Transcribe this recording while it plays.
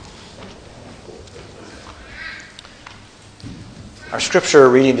Our scripture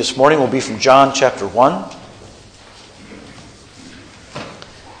reading this morning will be from John chapter 1.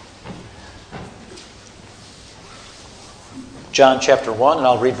 John chapter 1, and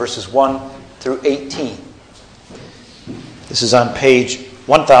I'll read verses 1 through 18. This is on page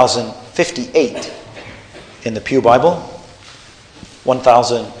 1058 in the Pew Bible.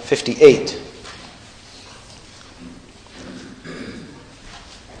 1058.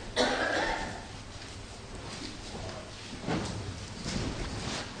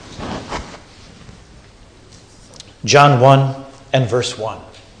 John 1 and verse 1.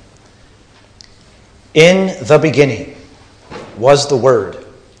 In the beginning was the Word,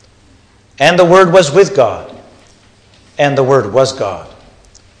 and the Word was with God, and the Word was God.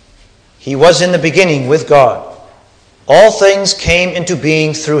 He was in the beginning with God. All things came into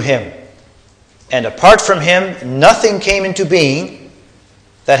being through him, and apart from him nothing came into being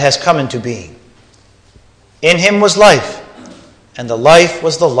that has come into being. In him was life, and the life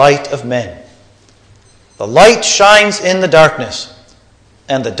was the light of men. The light shines in the darkness,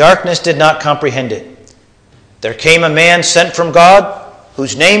 and the darkness did not comprehend it. There came a man sent from God,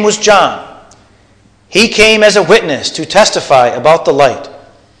 whose name was John. He came as a witness to testify about the light,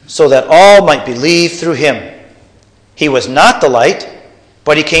 so that all might believe through him. He was not the light,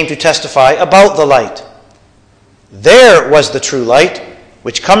 but he came to testify about the light. There was the true light,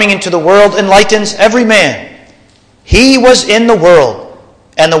 which coming into the world enlightens every man. He was in the world,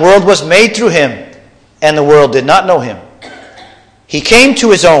 and the world was made through him, and the world did not know him. He came to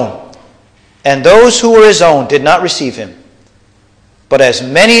his own, and those who were his own did not receive him. But as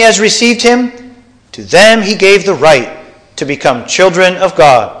many as received him, to them he gave the right to become children of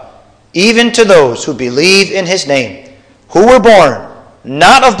God, even to those who believe in his name, who were born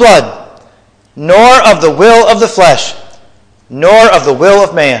not of blood, nor of the will of the flesh, nor of the will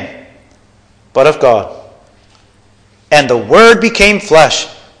of man, but of God. And the Word became flesh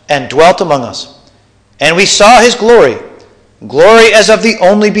and dwelt among us. And we saw his glory, glory as of the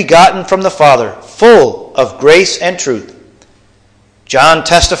only begotten from the Father, full of grace and truth. John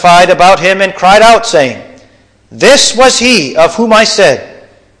testified about him and cried out, saying, This was he of whom I said,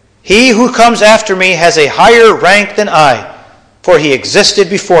 He who comes after me has a higher rank than I, for he existed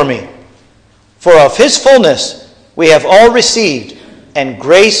before me. For of his fullness we have all received, and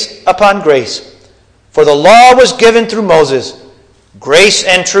grace upon grace. For the law was given through Moses, grace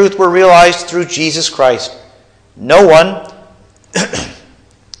and truth were realized through Jesus Christ. No one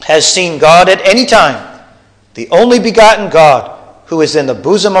has seen God at any time. The only begotten God, who is in the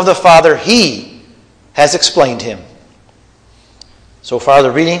bosom of the Father, he has explained him. So far,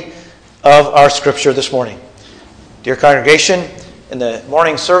 the reading of our scripture this morning. Dear congregation, in the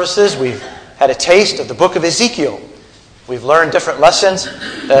morning services, we've had a taste of the book of Ezekiel. We've learned different lessons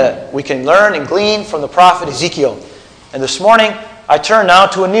that we can learn and glean from the prophet Ezekiel. And this morning, I turn now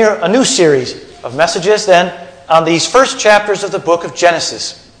to a new series of messages then on these first chapters of the book of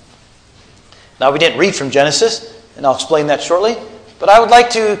Genesis. Now, we didn't read from Genesis, and I'll explain that shortly, but I would like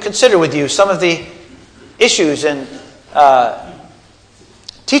to consider with you some of the issues and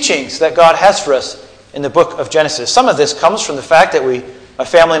teachings that God has for us in the book of Genesis. Some of this comes from the fact that my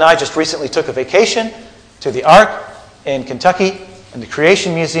family and I just recently took a vacation to the Ark in Kentucky and the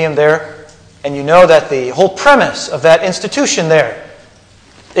Creation Museum there. And you know that the whole premise of that institution there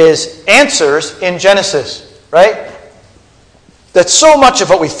is answers in Genesis, right? That so much of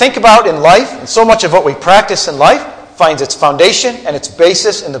what we think about in life and so much of what we practice in life finds its foundation and its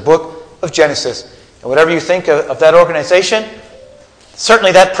basis in the book of Genesis. And whatever you think of that organization,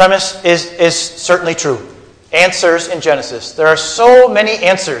 certainly that premise is certainly true. Answers in Genesis. There are so many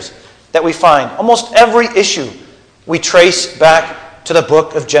answers that we find. Almost every issue we trace back to the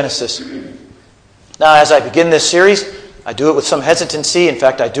book of Genesis. Now, as I begin this series, I do it with some hesitancy. In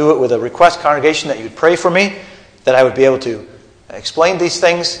fact, I do it with a request, congregation, that you'd pray for me, that I would be able to explain these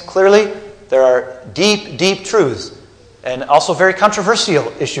things clearly. There are deep, deep truths and also very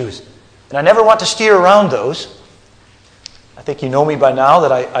controversial issues. And I never want to steer around those. I think you know me by now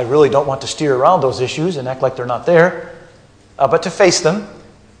that I really don't want to steer around those issues and act like they're not there, but to face them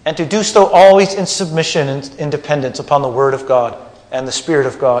and to do so always in submission and in dependence upon the Word of God and the Spirit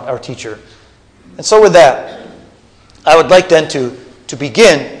of God, our teacher. And so with that, I would like then to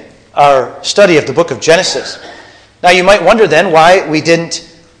begin our study of the book of Genesis. Now you might wonder then why we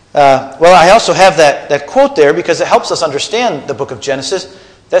didn't, I also have that quote there because it helps us understand the book of Genesis,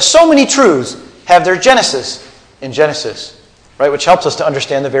 that so many truths have their genesis in Genesis, right? Which helps us to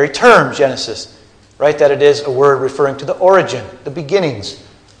understand the very term Genesis, right? That it is a word referring to the origin, the beginnings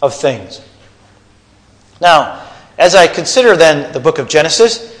of things. Now, as I consider then the book of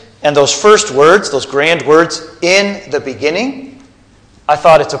Genesis and those first words, those grand words, in the beginning, I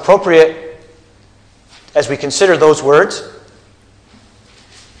thought it's appropriate, as we consider those words,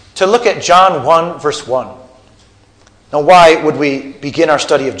 to look at John 1, verse 1. Now, why would we begin our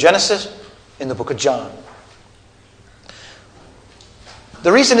study of Genesis in the book of John?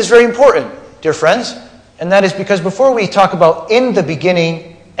 The reason is very important, dear friends, and that is because before we talk about in the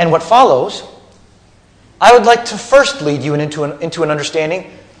beginning and what follows, I would like to first lead you into an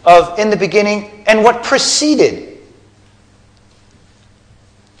understanding of in the beginning and what preceded.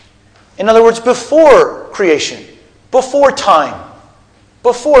 In other words, before creation, before time,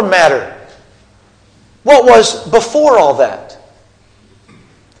 before matter. What was before all that?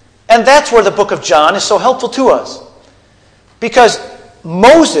 And that's where the book of John is so helpful to us. Because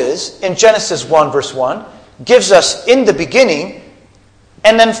Moses, in Genesis 1, verse 1, gives us in the beginning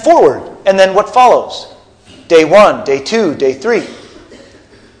and then forward, and then what follows. Day 1, day 2, day 3.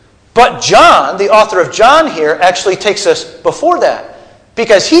 But John, the author of John here, actually takes us before that.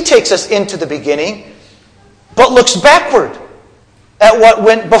 Because he takes us into the beginning, but looks backward at what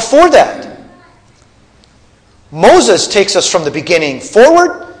went before that. Moses takes us from the beginning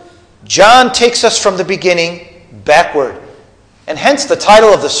forward. John takes us from the beginning backward. And hence the title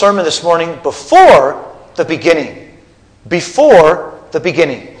of the sermon this morning, Before the Beginning. Before the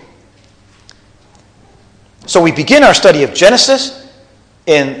Beginning. So we begin our study of Genesis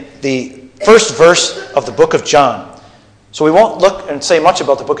in the first verse of the book of John. So we won't look and say much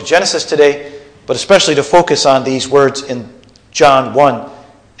about the book of Genesis today, but especially to focus on these words in John 1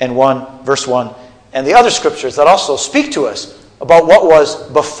 and 1, verse 1, and the other scriptures that also speak to us about what was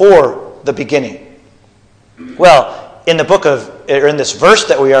before the beginning. Well, in this verse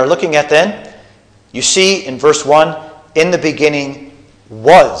that we are looking at then, you see in verse 1, in the beginning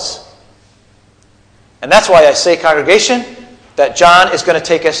was. And that's why I say, congregation, that John is going to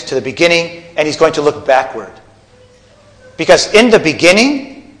take us to the beginning and he's going to look backward. Because in the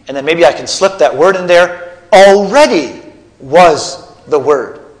beginning, and then maybe I can slip that word in there, already was the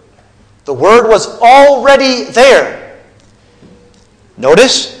Word. The Word was already there.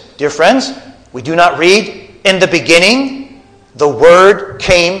 Notice, dear friends, we do not read, in the beginning, the Word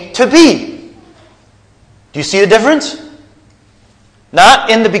came to be. Do you see the difference? Not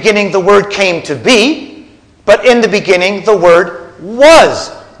in the beginning, the Word came to be, but in the beginning, the Word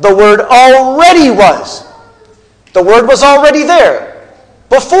was. The Word already was. The Word was already there,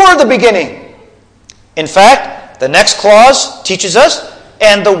 before the beginning. In fact, the next clause teaches us,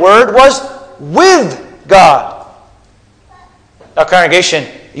 and the Word was with God. Now, congregation,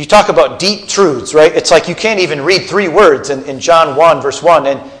 you talk about deep truths, right? It's like you can't even read 3 words in John 1, verse 1,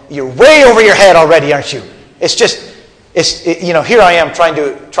 and you're way over your head already, aren't you? It's just, here I am trying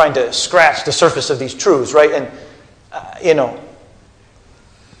to scratch the surface of these truths, right? And,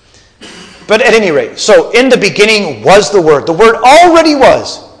 But at any rate, so in the beginning was the Word. The Word already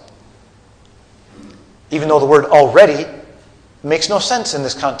was. Even though the word already makes no sense in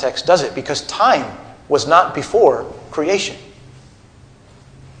this context, does it? Because time was not before creation.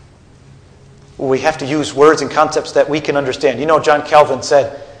 We have to use words and concepts that we can understand. You know, John Calvin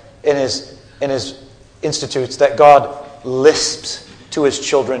said in his Institutes that God lisps to his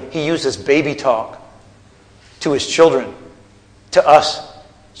children. He uses baby talk to his children, to us,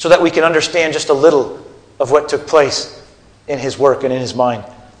 so that we can understand just a little of what took place in his work and in his mind.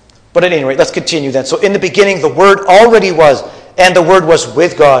 But at any rate, let's continue then. So in the beginning, the Word already was, and the Word was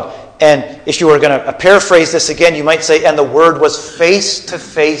with God. And if you were going to paraphrase this again, you might say, and the Word was face to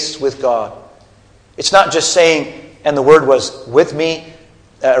face with God. It's not just saying, and the Word was with me,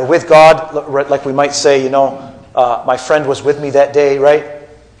 or with God, like we might say, my friend was with me that day, right?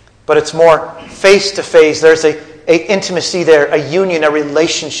 But it's more face to face. There's a intimacy there, a union, a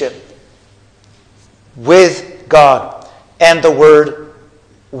relationship with God. And the Word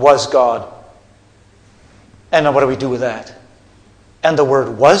was God. And now what do we do with that? And the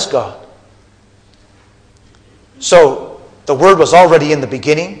Word was God. So, the Word was already in the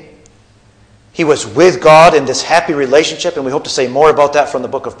beginning. He was with God in this happy relationship, and we hope to say more about that from the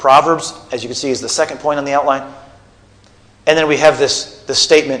book of Proverbs, as you can see is the second point on the outline. And then we have this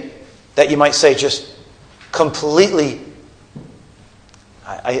statement that you might say just completely,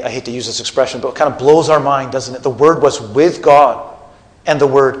 I hate to use this expression, but it kind of blows our mind, doesn't it? The Word was with God, and the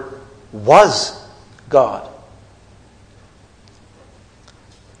Word was God.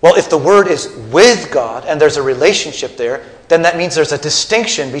 Well, if the Word is with God, and there's a relationship there, then that means there's a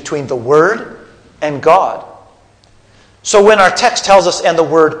distinction between the Word and God. So when our text tells us, and the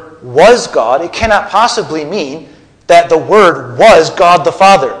Word was God, it cannot possibly mean that the Word was God the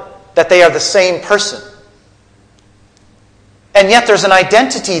Father, that they are the same person. And yet there's an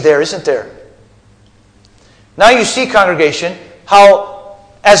identity there, isn't there? Now you see, congregation, how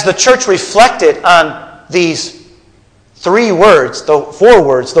as the church reflected on these 3 words, the 4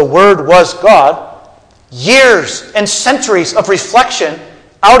 words, the Word was God, years and centuries of reflection,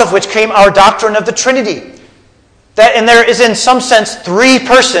 out of which came our doctrine of the Trinity. And there is in some sense 3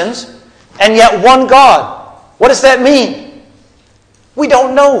 persons, and yet one God. What does that mean? We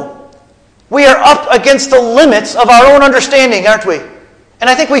don't know. We are up against the limits of our own understanding, aren't we? And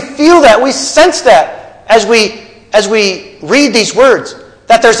I think we feel that, we sense that as we read these words,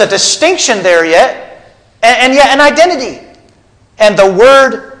 that there's a distinction there yet, and yet an identity. And the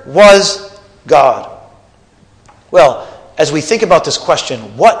Word was God. Well, as we think about this question,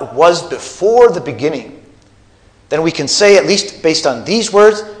 what was before the beginning? Then we can say, at least based on these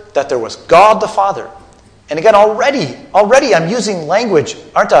words, that there was God the Father. And again, already I'm using language,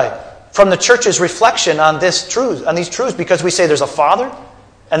 aren't I, from the church's reflection on these truths, because we say there's a Father,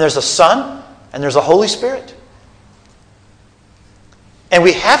 and there's a Son, and there's a Holy Spirit. And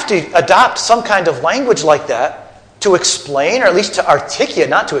we have to adopt some kind of language like that to explain, or at least to articulate,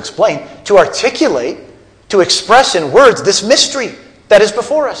 not to explain, to articulate, to express in words this mystery that is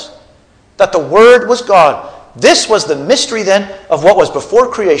before us. That the Word was God. This was the mystery then of what was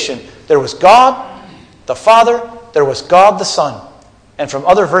before creation. There was God the Father, there was God the Son. And from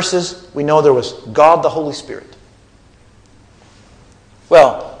other verses, we know there was God the Holy Spirit.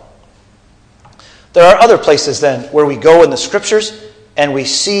 Well, there are other places then where we go in the Scriptures and we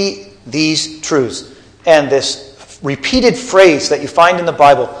see these truths. And this repeated phrase that you find in the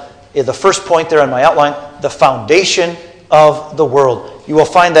Bible, the first point there on my outline, the foundation of the world. You will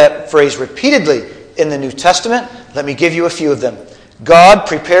find that phrase repeatedly in the New Testament. Let me give you a few of them. God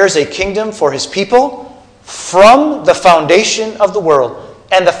prepares a kingdom for His people from the foundation of the world.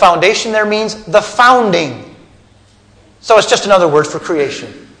 And the foundation there means the founding. So it's just another word for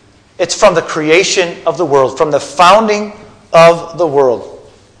creation. It's from the creation of the world, from the founding of the world.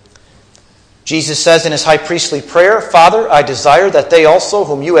 Jesus says in His high priestly prayer, Father, I desire that they also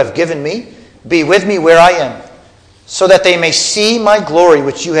whom You have given Me be with Me where I am, so that they may see My glory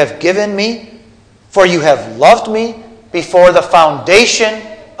which You have given Me, for You have loved Me before the foundation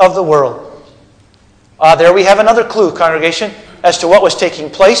of the world. There we have another clue, congregation, as to what was taking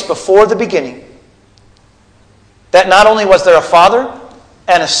place before the beginning. That not only was there a Father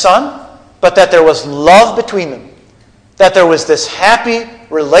and a Son, but that there was love between them. That there was this happy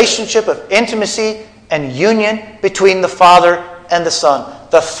relationship of intimacy and union between the Father and the Son.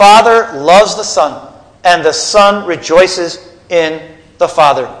 The Father loves the Son, and the Son rejoices in the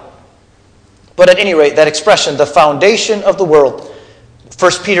Father. But at any rate, that expression, the foundation of the world.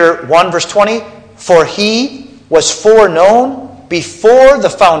 1 Peter 1 verse 20, for He was foreknown before the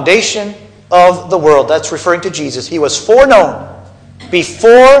foundation of the world. That's referring to Jesus. He was foreknown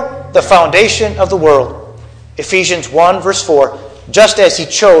before the foundation of the world. Ephesians 1 verse 4, just as He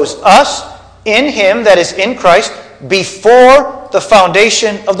chose us in Him, that is in Christ, before the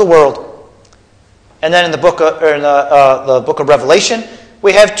foundation of the world. And then in the book of Revelation,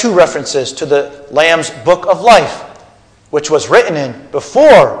 we have 2 references to the Lamb's book of life, which was written in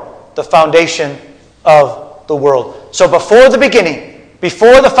before the foundation of the world. So before the beginning,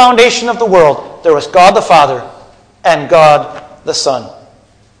 before the foundation of the world, there was God the Father and God the Son.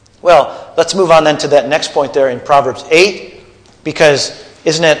 Well, let's move on then to that next point there in Proverbs 8, because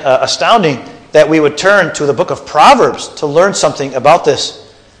isn't it astounding that we would turn to the book of Proverbs to learn something about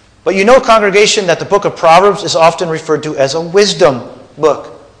this? But you know, congregation, that the book of Proverbs is often referred to as a wisdom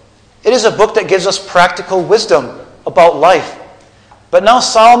book. It is a book that gives us practical wisdom about life. But now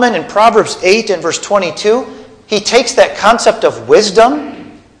Solomon in Proverbs 8 and verse 22, he takes that concept of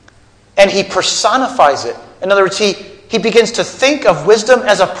wisdom and he personifies it. In other words, he begins to think of wisdom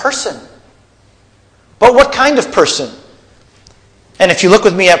as a person. But what kind of person? And if you look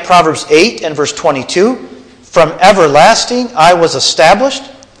with me at Proverbs 8 and verse 22, from everlasting I was established,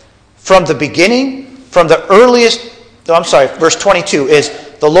 from the beginning, from the earliest, verse 22 is,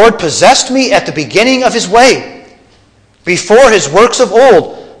 the Lord possessed me at the beginning of His way, before His works of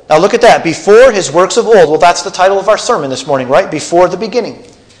old. Now look at that, before His works of old. Well, that's the title of our sermon this morning, right? Before the beginning.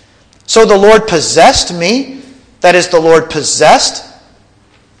 So the Lord possessed me, that is, the Lord possessed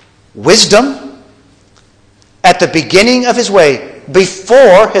wisdom at the beginning of His way,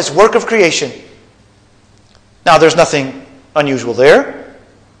 before His work of creation. Now there's nothing unusual there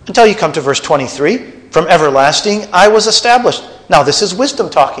until you come to verse 23. From everlasting I was established. Now this is wisdom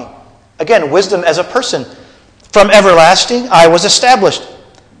talking. Again, wisdom as a person. From everlasting I was established.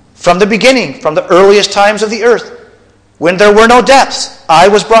 From the beginning, from the earliest times of the earth. When there were no depths, I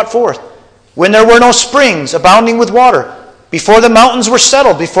was brought forth. When there were no springs abounding with water. Before the mountains were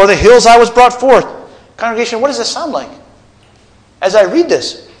settled, before the hills I was brought forth. Congregation, what does this sound like? as I read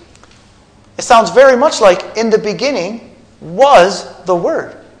this, it sounds very much like in the beginning was the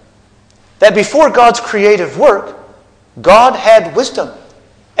Word. That before God's creative work, God had wisdom.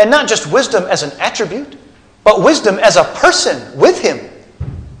 And not just wisdom as an attribute, but wisdom as a person with Him.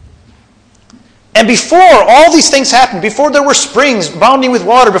 And before all these things happened, before there were springs bounding with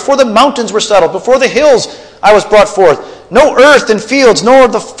water, before the mountains were settled, before the hills I was brought forth, no earth and fields, nor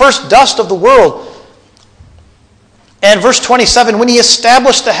the first dust of the world. And verse 27, when He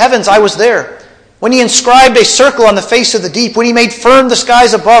established the heavens, I was there. When He inscribed a circle on the face of the deep, when He made firm the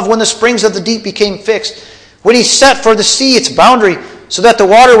skies above, when the springs of the deep became fixed, when He set for the sea its boundary, so that the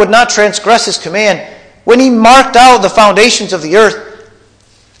water would not transgress His command, when He marked out the foundations of the earth,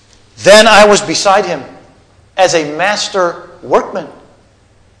 then I was beside Him as a master workman.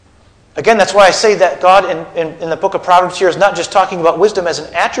 Again, that's why I say that God in the book of Proverbs here is not just talking about wisdom as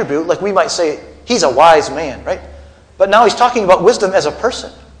an attribute, like we might say, He's a wise man, right? But now He's talking about wisdom as a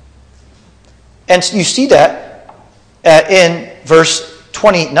person. And you see that in verse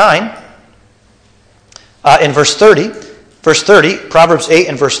 29, in verse 30. Verse 30, Proverbs 8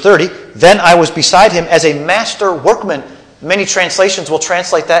 and verse 30, then I was beside Him as a master workman. Many translations will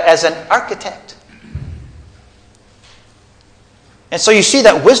translate that as an architect. And so you see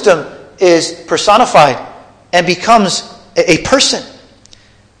that wisdom is personified and becomes a person.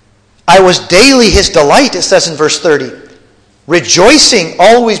 I was daily His delight, it says in verse 30. Rejoicing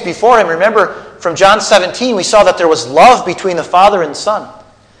always before Him. Remember, from John 17, we saw that there was love between the Father and Son.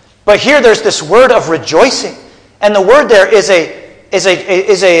 But here there's this word of rejoicing. And the word there is a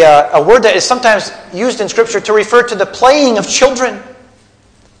word that is sometimes used in Scripture to refer to the playing of children.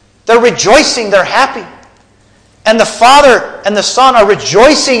 They're rejoicing, they're happy. And the Father and the Son are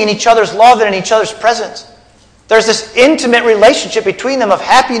rejoicing in each other's love and in each other's presence. There's this intimate relationship between them of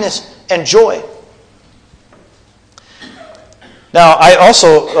happiness and joy. Now, I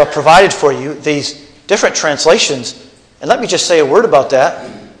also provided for you these different translations. And let me just say a word about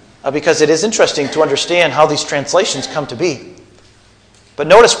that, because it is interesting to understand how these translations come to be. But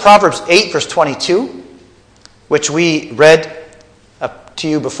notice Proverbs 8, verse 22, which we read to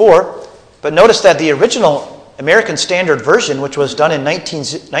you before. But notice that the original American Standard Version, which was done in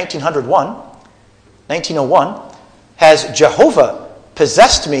 1901, has Jehovah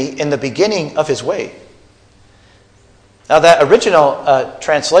possessed me in the beginning of His way. Now that original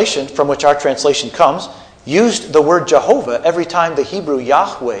translation, from which our translation comes, used the word Jehovah every time the Hebrew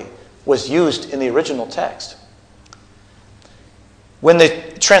Yahweh was used in the original text. When the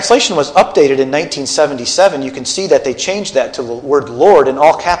translation was updated in 1977, you can see that they changed that to the word Lord in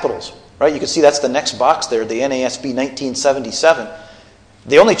all capitals. Right? You can see that's the next box there, the NASB 1977.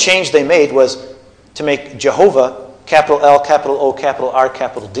 The only change they made was to make Jehovah capital L, capital O, capital R,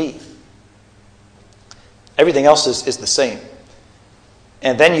 capital D. Everything else is the same.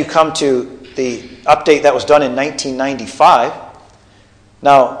 And then you come to the update that was done in 1995.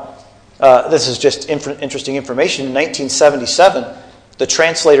 Now, this is just interesting information. In 1977, the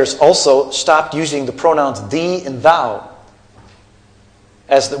translators also stopped using the pronouns thee and thou,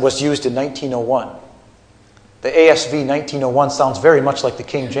 as was used in 1901. The ASV 1901 sounds very much like the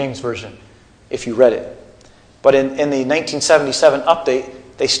King James Version, if you read it. But in the 1977 update,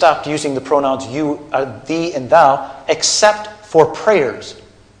 they stopped using the pronouns you, thee, and thou, except for prayers.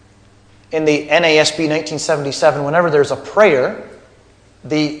 In the NASB 1977, whenever there's a prayer,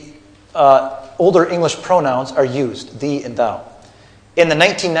 the older English pronouns are used, thee and thou. In the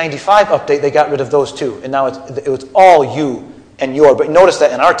 1995 update, they got rid of those too, and now it was all you and your. But notice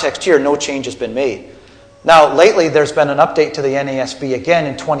that in our text here, no change has been made. Now, lately, there's been an update to the NASB again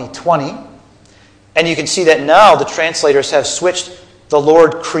in 2020, and you can see that now the translators have switched the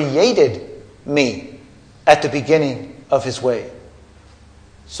Lord created me at the beginning of His way.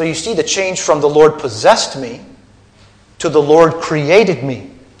 So you see the change from the Lord possessed me to the Lord created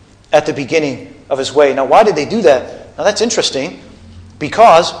me at the beginning of His way. Now, why did they do that? Now, that's interesting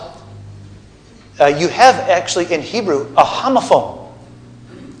because you have actually in Hebrew a homophone.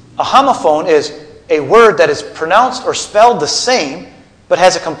 A homophone is a word that is pronounced or spelled the same but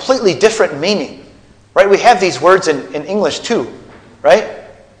has a completely different meaning. Right? We have these words in English too. Right?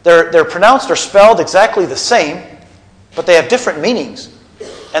 They're pronounced or spelled exactly the same, but they have different meanings.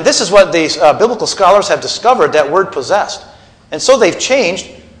 And this is what these biblical scholars have discovered, that word possessed. And so they've changed,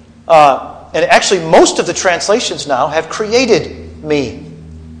 and actually most of the translations now have created me.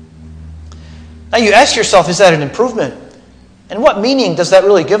 Now you ask yourself, is that an improvement? And what meaning does that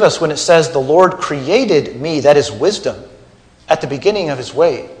really give us when it says the Lord created me, that is wisdom, at the beginning of His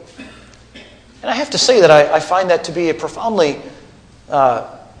way? And I have to say that I find that to be a profoundly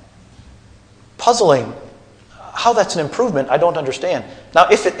puzzling How that's an improvement, I don't understand. Now,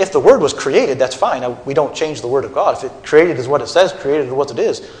 if the Word was created, that's fine. We don't change the Word of God. If it created is what it says, created is what it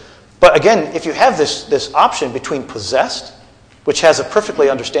is. But again, if you have this option between possessed, which has a perfectly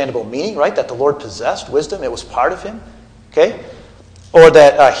understandable meaning, right? That the Lord possessed wisdom, it was part of him, okay? Or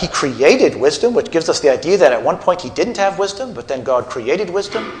that he created wisdom, which gives us the idea that at one point he didn't have wisdom, but then God created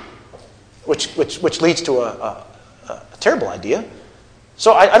wisdom, which leads to a terrible idea.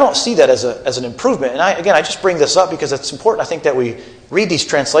 So I don't see that as an improvement. And I just bring this up because it's important, I think, that we read these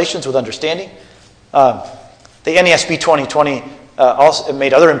translations with understanding. The NASB 2020 also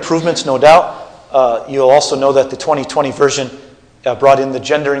made other improvements, no doubt. You'll also know that the 2020 version brought in the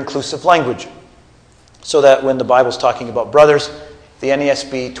gender-inclusive language, so that when the Bible's talking about brothers, the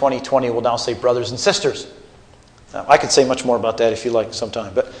NASB 2020 will now say brothers and sisters. Now, I could say much more about that if you like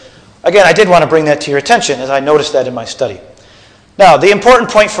sometime. But again, I did want to bring that to your attention as I noticed that in my study. Now, the important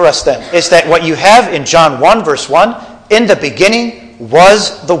point for us then is that what you have in John 1, verse 1, in the beginning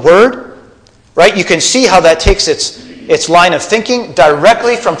was the Word, right? You can see how that takes its line of thinking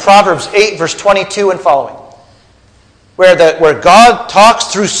directly from Proverbs 8, verse 22 and following, where God talks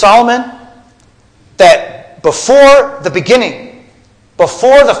through Solomon that before the beginning,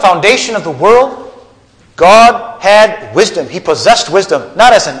 before the foundation of the world, God had wisdom. He possessed wisdom,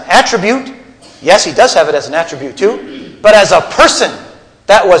 not as an attribute. Yes, he does have it as an attribute too, but as a person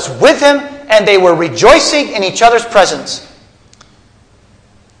that was with him, and they were rejoicing in each other's presence.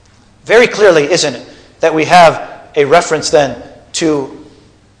 Very clearly, isn't it, that we have a reference then to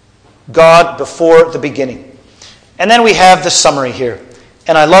God before the beginning. And then we have the summary here.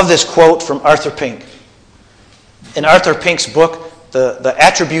 And I love this quote from Arthur Pink. In Arthur Pink's book, The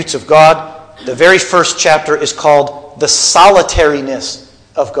Attributes of God, the very first chapter is called The Solitariness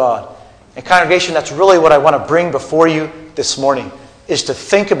of God. And congregation, that's really what I want to bring before you this morning, is to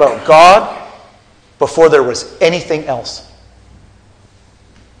think about God before there was anything else.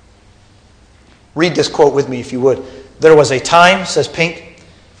 Read this quote with me if you would. There was a time, says Pink,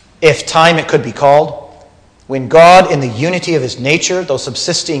 if time it could be called, when God, in the unity of his nature, though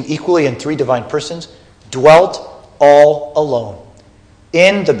subsisting equally in three divine persons, dwelt all alone.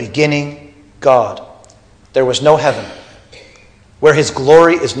 In the beginning, God. There was no heaven, where his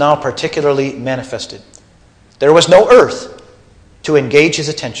glory is now particularly manifested. There was no earth to engage his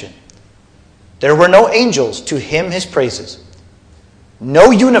attention. There were no angels to hymn his praises.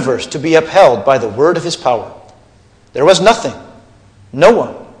 No universe to be upheld by the word of his power. There was nothing, no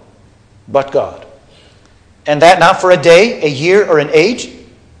one, but God. And that not for a day, a year, or an age,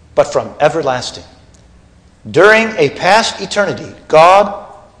 but from everlasting. During a past eternity,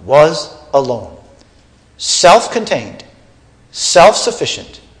 God was alone, self-contained,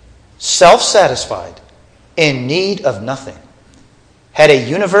 self-sufficient, self-satisfied, in need of nothing. Had a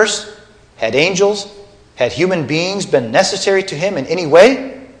universe, had angels, had human beings been necessary to him in any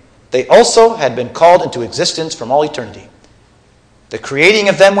way, they also had been called into existence from all eternity. The creating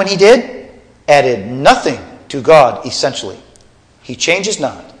of them when he did added nothing to God essentially. He changes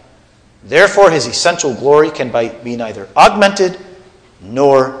not. Therefore, his essential glory can be neither augmented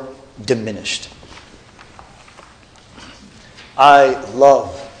nor diminished. I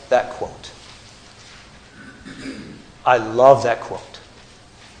love that quote. I love that quote.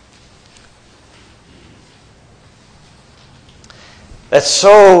 That's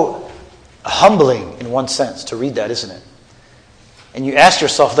so humbling in one sense to read that, isn't it? And you ask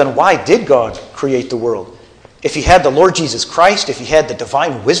yourself then, why did God create the world? If he had the Lord Jesus Christ, if he had the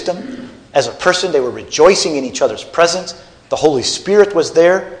divine wisdom as a person, they were rejoicing in each other's presence. The Holy Spirit was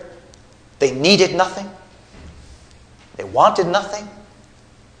there. They needed nothing. They wanted nothing.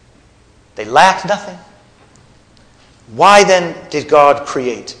 They lacked nothing. Why then did God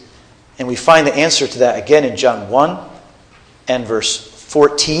create? And we find the answer to that again in John 1 and verse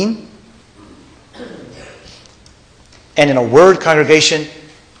 14. And in a word, congregation,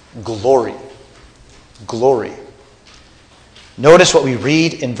 glory. Glory. Notice what we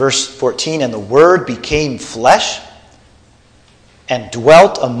read in verse 14. And the Word became flesh and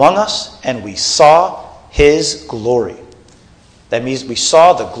dwelt among us, and we saw his glory. That means we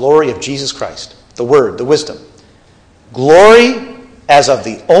saw the glory of Jesus Christ, the Word, the wisdom. Glory as of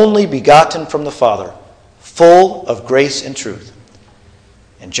the only begotten from the Father, full of grace and truth.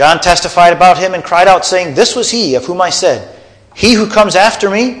 And John testified about him and cried out, saying, This was he of whom I said, He who comes after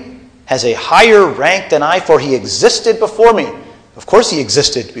me has a higher rank than I, for he existed before me. Of course he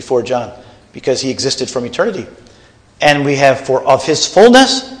existed before John, because he existed from eternity. And we have, for of his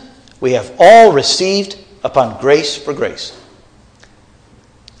fullness, we have all received upon grace for grace.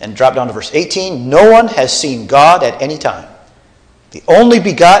 And drop down to verse 18. No one has seen God at any time. The only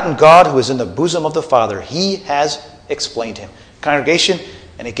begotten God who is in the bosom of the Father. He has explained him. Congregation,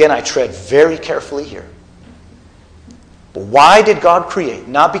 and again I tread very carefully here. But why did God create?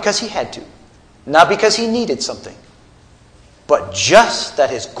 Not because he had to. Not because he needed something. But just that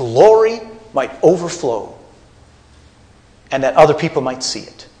his glory might overflow. And that other people might see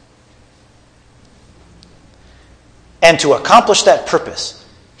it. And to accomplish that purpose,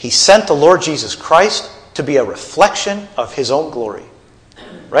 he sent the Lord Jesus Christ to be a reflection of his own glory.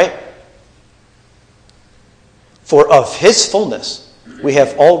 Right? For of his fullness we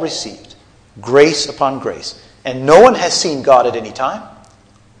have all received grace upon grace. And no one has seen God at any time.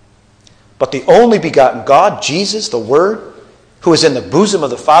 But the only begotten God, Jesus, the Word, who is in the bosom of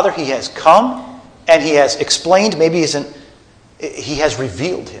the Father, he has come and he has explained, he has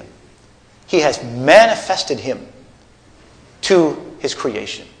revealed him. He has manifested him to his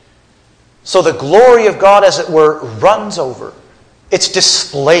creation. So the glory of God, as it were, runs over. It's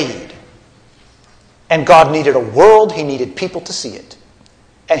displayed. And God needed a world, he needed people to see it.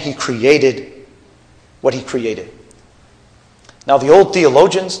 And he created what he created. Now the old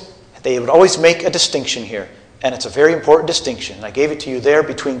theologians, they would always make a distinction here. And it's a very important distinction. And I gave it to you there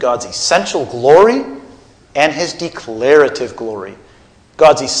between God's essential glory and his declarative glory.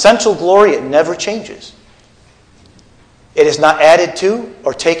 God's essential glory, it never changes. It is not added to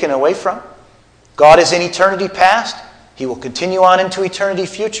or taken away from. God is in eternity past. He will continue on into eternity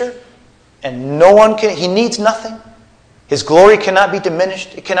future. And no one can, he needs nothing. His glory cannot be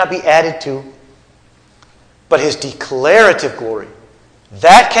diminished. It cannot be added to. But his declarative glory,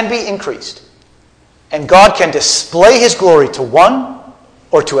 that can be increased. And God can display his glory to 1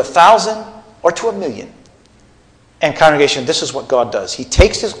 or to 1,000 or to 1,000,000. And congregation, this is what God does. He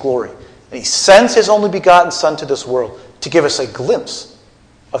takes his glory and he sends his only begotten Son to this world to give us a glimpse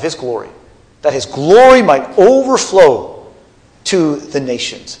of his glory, that his glory might overflow to the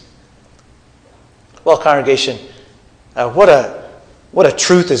nations. Well, congregation, what a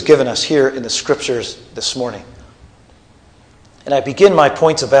truth is given us here in the Scriptures this morning. And I begin my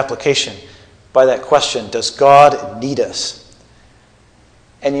points of application by that question, does God need us?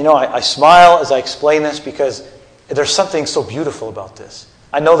 And you know, I smile as I explain this because there's something so beautiful about this.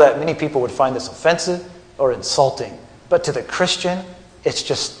 I know that many people would find this offensive or insulting, but to the Christian, it's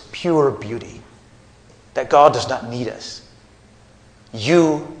just pure beauty. That God does not need us.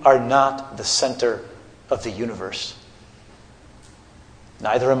 You are not the center of the universe.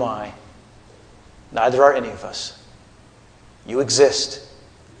 Neither am I. Neither are any of us. You exist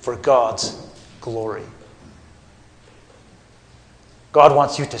for God's glory. God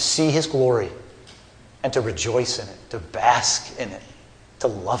wants you to see his glory and to rejoice in it, to bask in it, to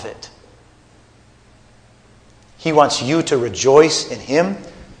love it. He wants you to rejoice in him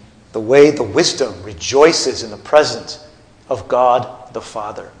the way the wisdom rejoices in the presence of God the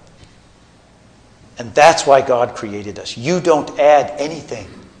Father. And that's why God created us. You don't add anything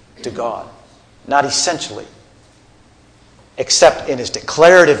to God, not essentially, except in his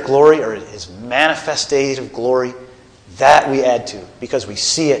declarative glory or his manifestative glory. That we add to because we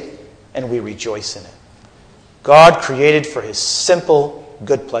see it and we rejoice in it. God created for his simple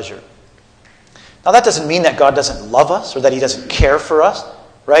good pleasure. Now that doesn't mean that God doesn't love us or that he doesn't care for us,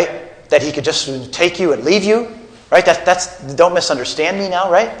 right? That he could just take you and leave you, right? Don't misunderstand me now,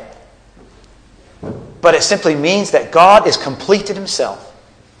 right? But it simply means that God is complete in himself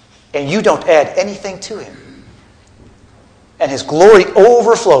and you don't add anything to him. And his glory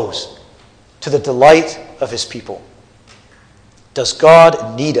overflows to the delight of his people. Does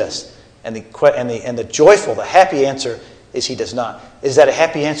God need us? And the joyful, the happy answer is he does not. Is that a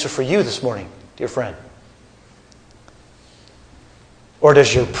happy answer for you this morning, dear friend? Or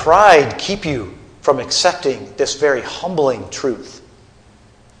does your pride keep you from accepting this very humbling truth?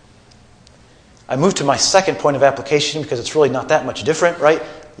 I move to my second point of application because it's really not that much different, right?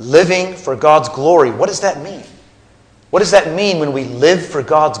 Living for God's glory. What does that mean? What does that mean when we live for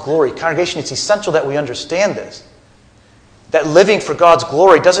God's glory? Congregation, it's essential that we understand this. That living for God's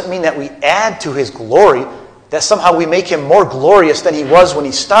glory doesn't mean that we add to his glory, that somehow we make him more glorious than he was when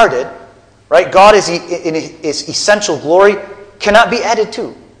he started. Right? God is in his essential glory cannot be added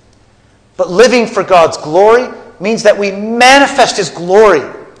to. But living for God's glory means that we manifest his glory.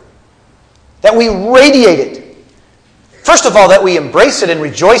 That we radiate it. First of all, that we embrace it and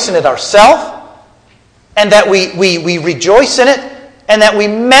rejoice in it ourselves. And that we rejoice in it and that we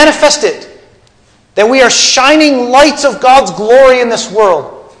manifest it. That we are shining lights of God's glory in this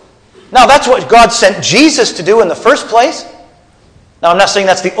world. Now, that's what God sent Jesus to do in the first place. Now, I'm not saying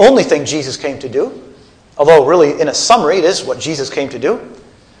that's the only thing Jesus came to do. Although, really, in a summary, it is what Jesus came to do.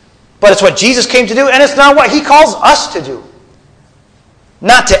 But it's what Jesus came to do, and it's not what he calls us to do.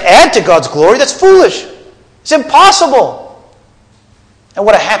 not to add to God's glory. That's foolish. It's impossible. And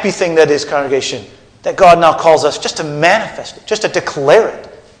what a happy thing that is, congregation, that God now calls us just to manifest it, just to declare it,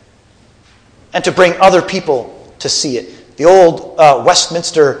 and to bring other people to see it. The old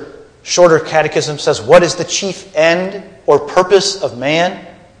Westminster Shorter Catechism says, what is the chief end or purpose of man?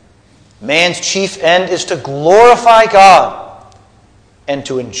 Man's chief end is to glorify God and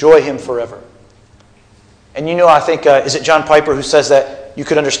to enjoy Him forever. And I think, is it John Piper who says that you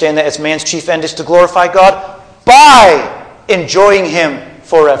could understand that as man's chief end is to glorify God by enjoying Him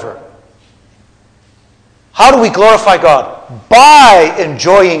forever. How do we glorify God? By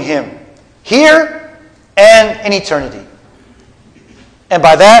enjoying Him here and in eternity. And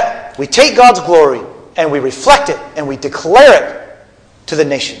by that, we take God's glory and we reflect it and we declare it to the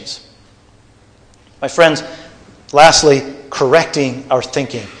nations. My friends, lastly, correcting our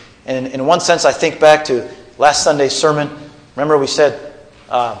thinking. And in one sense, I think back to last Sunday's sermon. Remember we said,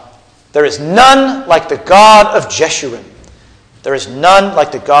 there is none like the God of Jeshurun. There is none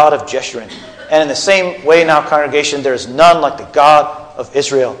like the God of Jeshurun. And in the same way now, congregation, there is none like the God of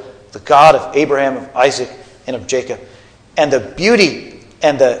Israel, the God of Abraham, of Isaac, and of Jacob. And the beauty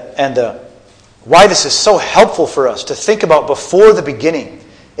and the why this is so helpful for us to think about before the beginning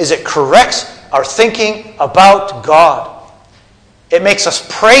is it corrects our thinking about God. It makes us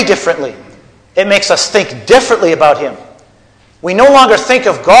pray differently. It makes us think differently about Him. We no longer think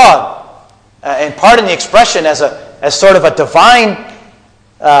of God, and pardon the expression, as sort of a divine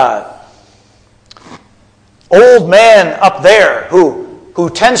old man up there who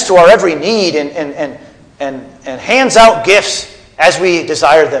tends to our every need and hands out gifts as we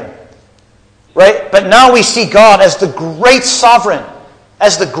desire them. Right? But now we see God as the great sovereign,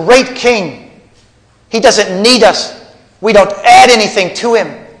 as the great king. He doesn't need us. We don't add anything to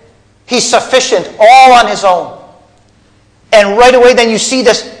Him. He's sufficient all on His own. And right away then you see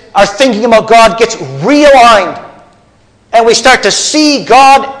this, our thinking about God gets realigned. And we start to see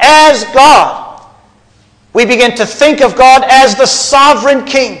God as God. We begin to think of God as the sovereign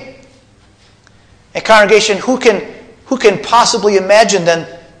king. And congregation, who can possibly imagine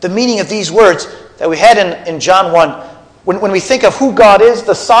then the meaning of these words that we had in John 1? When we think of who God is,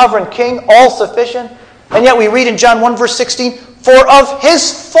 the sovereign king, all sufficient, and yet we read in John 1 verse 16, for of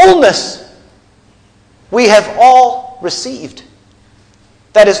His fullness we have all received.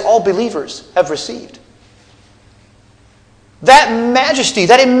 That is, all believers have received. That majesty,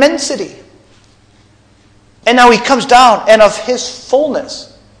 that immensity. And now He comes down, and of His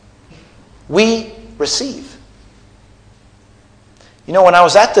fullness we receive. When I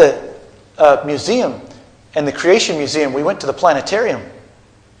was at the museum, and the Creation Museum, we went to the planetarium.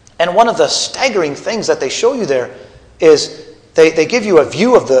 And one of the staggering things that they show you there is they give you a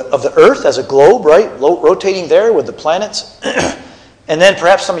view of the Earth as a globe, right? Rotating there with the planets. And then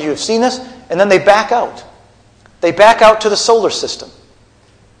perhaps some of you have seen this. And then they back out. They back out to the solar system.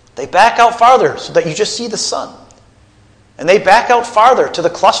 They back out farther so that you just see the sun. And they back out farther to the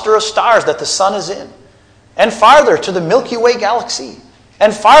cluster of stars that the sun is in. And farther to the Milky Way galaxy.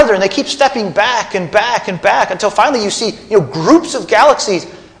 And farther, and they keep stepping back and back and back until finally you see groups of galaxies,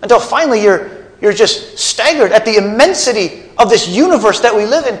 until finally you're just staggered at the immensity of this universe that we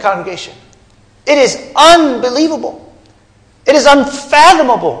live in, congregation. It is unbelievable. It is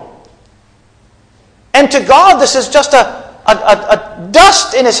unfathomable. And to God, this is just a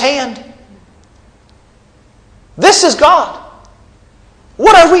dust in His hand. This is God.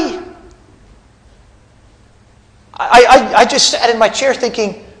 What are we? I just sat in my chair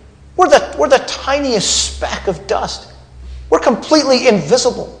thinking, we're the tiniest speck of dust. We're completely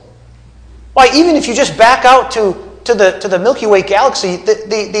invisible. Why, even if you just back out to the Milky Way galaxy,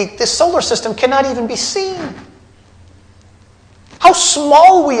 the solar system cannot even be seen. How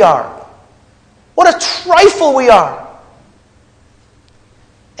small we are. What a trifle we are.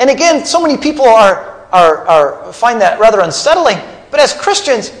 And again, so many people find that rather unsettling. But as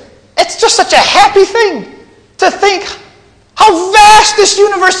Christians, it's just such a happy thing to think how vast this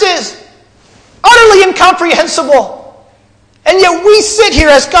universe is. Utterly incomprehensible. And yet we sit here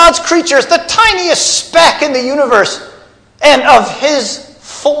as God's creatures, the tiniest speck in the universe, and of His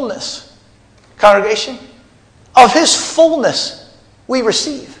fullness. Congregation, of His fullness we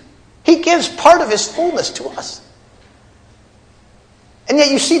receive. He gives part of His fullness to us. And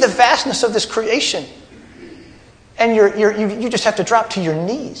yet you see the vastness of this creation, and you just have to drop to your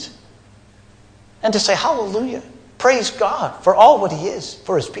knees and to say, hallelujah, praise God for all what He is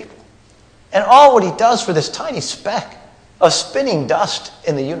for His people, and all what He does for this tiny speck of spinning dust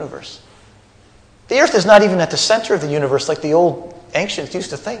in the universe. The earth is not even at the center of the universe like the old ancients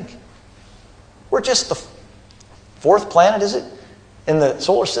used to think. We're just the fourth planet, is it? in the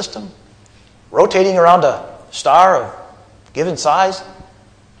solar system, rotating around a star of given size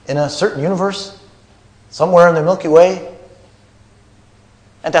in a certain universe, somewhere in the Milky Way.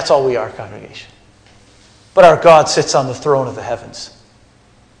 And that's all we are, congregation. But our God sits on the throne of the heavens.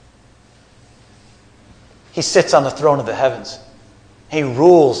 He sits on the throne of the heavens. He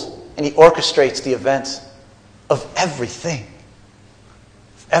rules and He orchestrates the events of everything,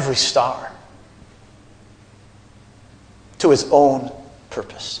 every star, to His own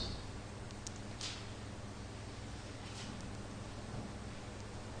purpose.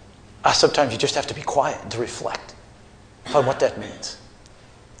 Sometimes you just have to be quiet and to reflect on what that means.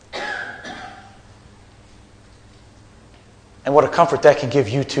 And what a comfort that can give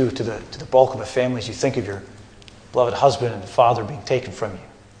you too, to the bulk of the family as you think of your beloved husband and father being taken from you.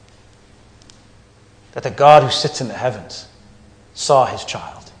 That the God who sits in the heavens saw His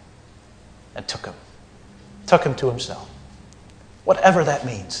child and took him to Himself. Whatever that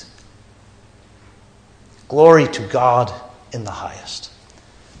means. Glory to God in the highest.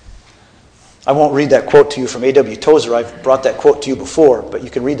 I won't read that quote to you from A.W. Tozer. I've brought that quote to you before, but you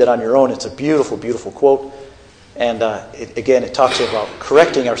can read that on your own. It's a beautiful, beautiful quote. And it talks about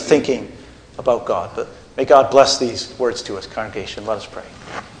correcting our thinking about God. But may God bless these words to us, congregation. Let us pray.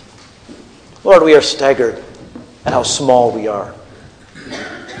 Lord, we are staggered at how small we are.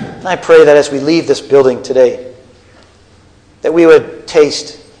 And I pray that as we leave this building today, that we would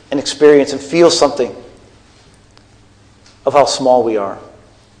taste and experience and feel something of how small we are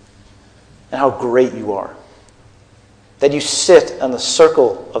and how great You are. That You sit on the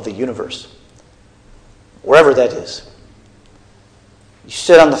circle of the universe, wherever that is. You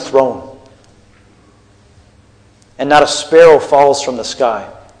sit on the throne, and not a sparrow falls from the sky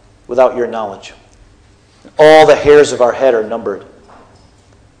without Your knowledge. All the hairs of our head are numbered.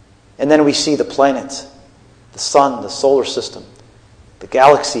 And then we see the planets, the sun, the solar system, the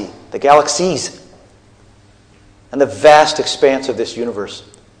galaxies, and the vast expanse of this universe.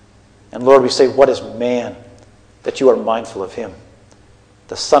 And Lord, we say, what is man that You are mindful of him?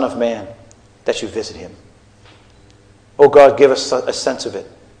 The Son of Man that You visit him. Oh God, give us a sense of it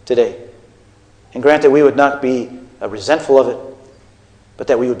today. And grant that we would not be resentful of it, but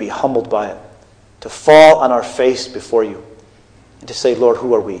that we would be humbled by it. To fall on our face before You and to say, Lord,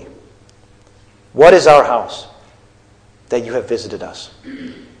 who are we? What is our house that You have visited us?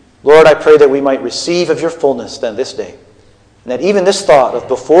 Lord, I pray that we might receive of Your fullness then this day. And that even this thought of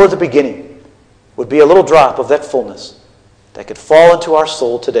before the beginning would be a little drop of that fullness that could fall into our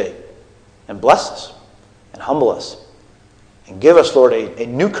soul today and bless us and humble us and give us, Lord, a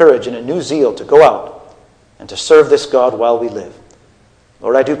new courage and a new zeal to go out and to serve this God while we live.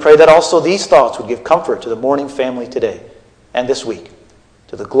 Lord, I do pray that also these thoughts would give comfort to the mourning family today and this week,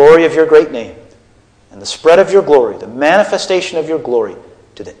 to the glory of Your great name and the spread of Your glory, the manifestation of Your glory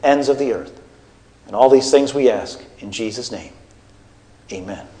to the ends of the earth. And all these things we ask in Jesus' name.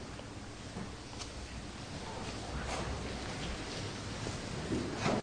 Amen.